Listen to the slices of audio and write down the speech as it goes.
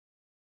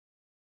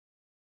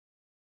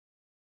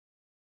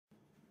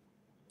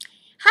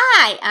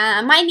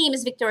Hi, my name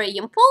is Victoria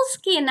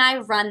Yampolsky and I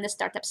run the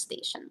Startup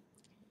Station.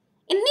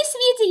 In this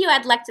video,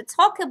 I'd like to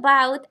talk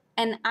about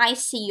an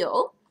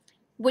ICO,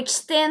 which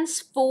stands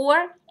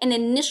for an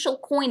initial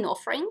coin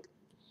offering,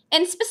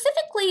 and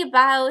specifically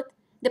about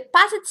the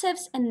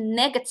positives and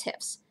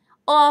negatives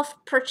of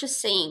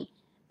purchasing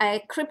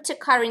a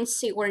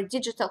cryptocurrency or a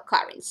digital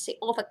currency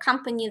of a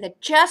company that's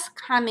just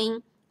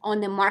coming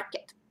on the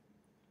market.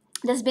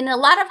 There's been a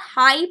lot of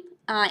hype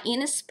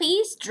in a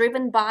space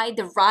driven by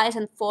the rise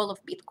and fall of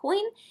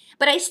Bitcoin,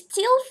 but I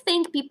still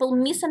think people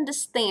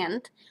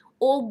misunderstand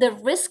all the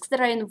risks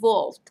that are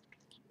involved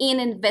in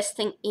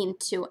investing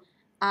into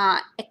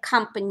a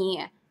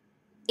company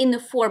in the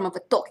form of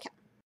a token.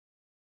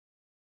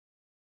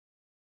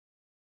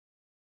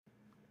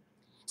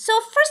 So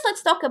first,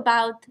 let's talk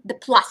about the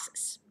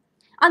pluses.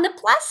 On the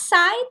plus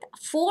side,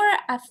 for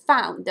a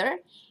founder,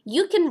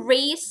 you can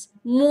raise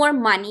more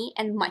money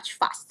and much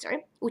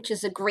faster, which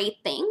is a great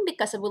thing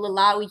because it will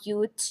allow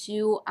you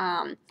to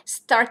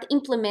start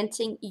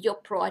implementing your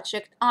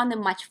project on a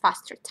much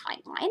faster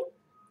timeline.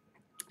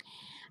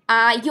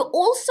 You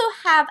also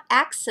have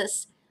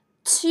access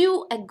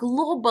to a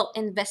global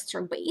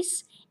investor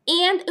base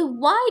and a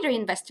wider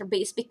investor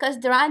base because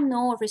there are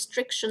no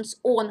restrictions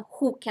on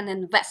who can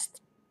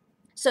invest.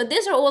 So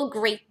these are all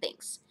great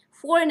things.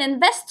 For an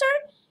investor,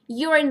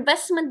 your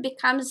investment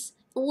becomes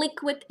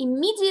liquid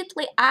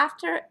immediately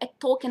after a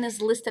token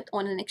is listed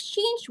on an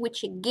exchange,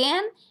 which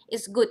again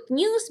is good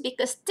news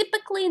because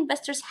typically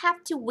investors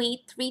have to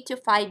wait 3 to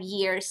 5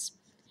 years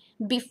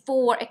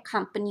before a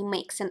company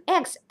makes an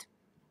exit.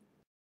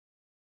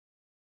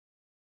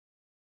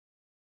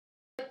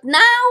 But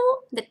now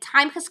the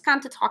time has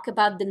come to talk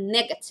about the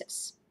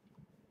negatives.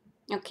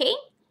 Okay?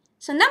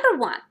 So number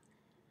one,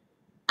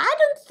 I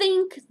don't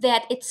think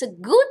that it's a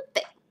good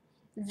thing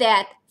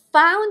that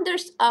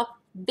founders of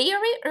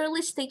very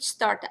early stage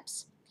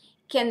startups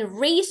can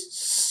raise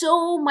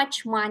so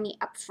much money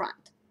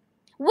upfront.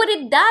 What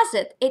it does,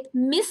 it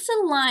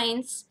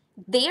misaligns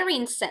their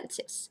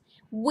incentives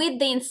with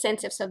the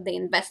incentives of the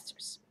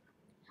investors.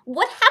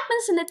 What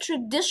happens in a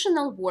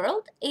traditional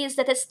world is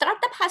that a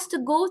startup has to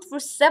go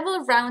through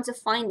several rounds of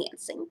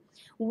financing,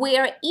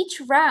 where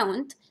each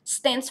round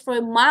stands for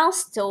a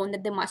milestone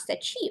that they must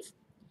achieve.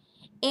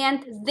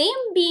 And them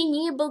being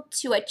able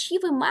to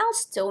achieve a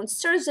milestone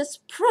serves as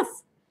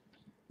proof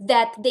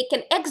that they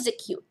can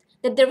execute,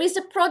 that there is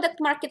a product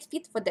market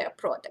fit for their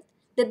product,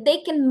 that they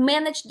can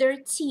manage their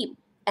team,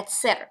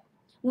 etc.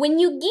 When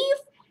you give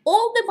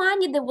all the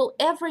money they will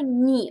ever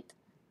need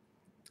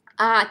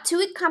to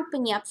a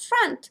company up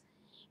front,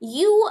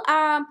 you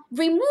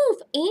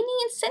remove any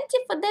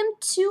incentive for them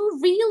to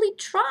really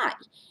try.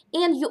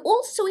 And you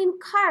also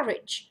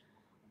encourage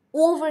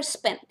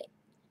overspending.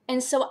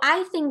 And so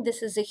I think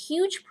this is a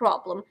huge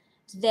problem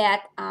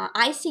that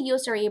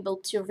ICOs are able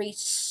to raise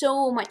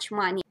so much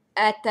money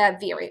at a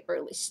very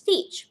early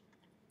stage.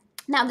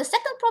 Now, the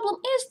second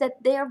problem is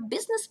that their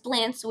business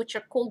plans, which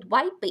are called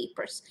white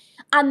papers,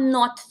 are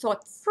not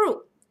thought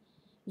through.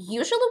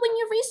 Usually when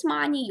you raise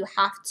money, you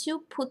have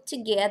to put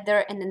together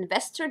an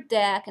investor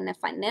deck and a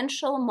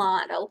financial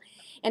model,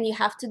 and you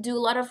have to do a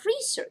lot of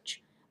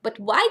research. But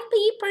white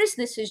papers,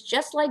 this is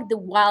just like the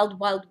wild,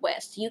 wild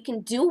west. You can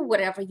do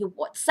whatever you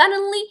want.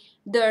 Suddenly,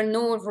 there are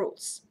no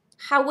rules.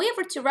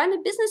 However, to run a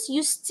business,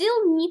 you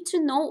still need to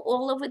know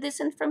all of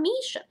this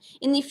information.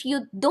 And if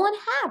you don't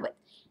have it,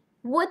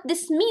 what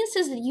this means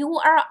is that you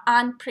are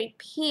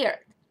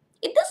unprepared.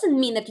 It doesn't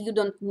mean that you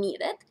don't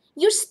need it.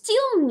 You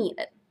still need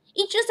it.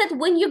 It's just that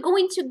when you're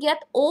going to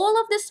get all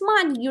of this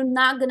money, you're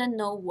not going to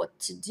know what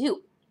to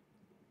do.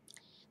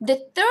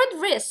 The third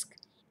risk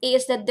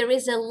is that there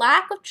is a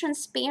lack of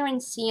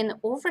transparency and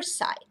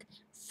oversight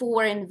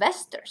for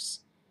investors.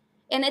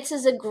 And it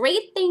is a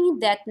great thing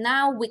that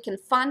now we can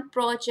fund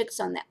projects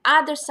on the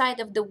other side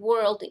of the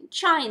world in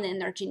China,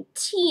 in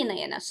Argentina,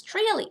 in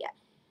Australia.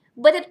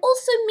 But it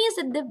also means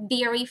that they're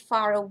very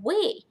far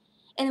away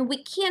and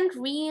we can't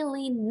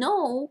really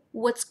know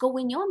what's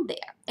going on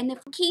there. And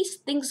if in case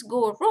things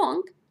go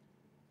wrong,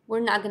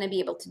 we're not going to be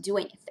able to do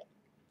anything.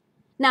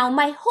 Now,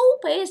 my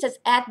hope is that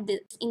as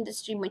this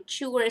industry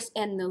matures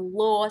and the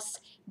laws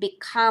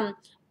become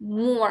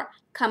more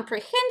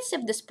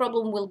comprehensive, this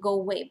problem will go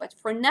away. But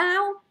for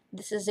now,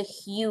 this is a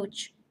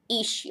huge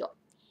issue.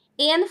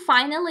 And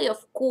finally,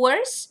 of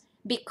course,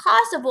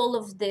 because of all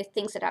of the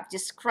things that I've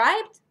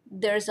described,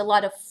 there's a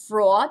lot of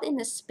fraud in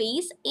the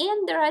space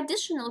and there are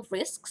additional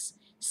risks,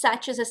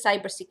 such as a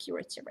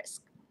cybersecurity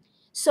risk.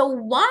 So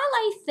while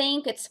I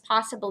think it's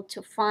possible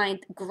to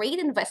find great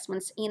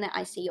investments in the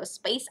ICO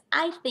space,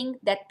 I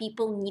think that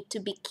people need to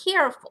be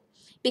careful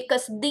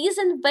because these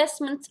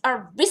investments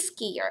are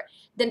riskier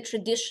than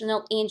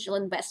traditional angel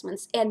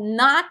investments and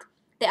not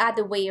the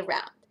other way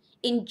around.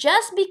 And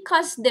just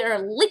because they're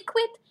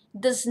liquid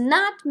does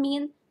not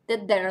mean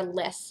that they're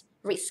less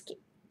risky.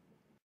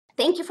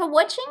 Thank you for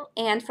watching,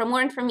 and for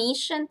more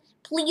information,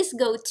 please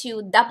go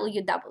to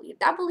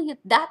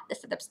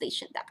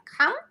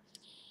www.thestartupstation.com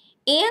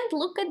and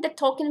look at the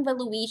token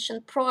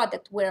valuation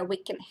product where we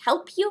can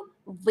help you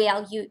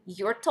value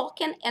your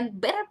token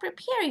and better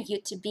prepare you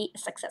to be a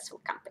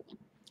successful company.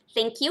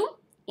 Thank you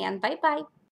and bye-bye.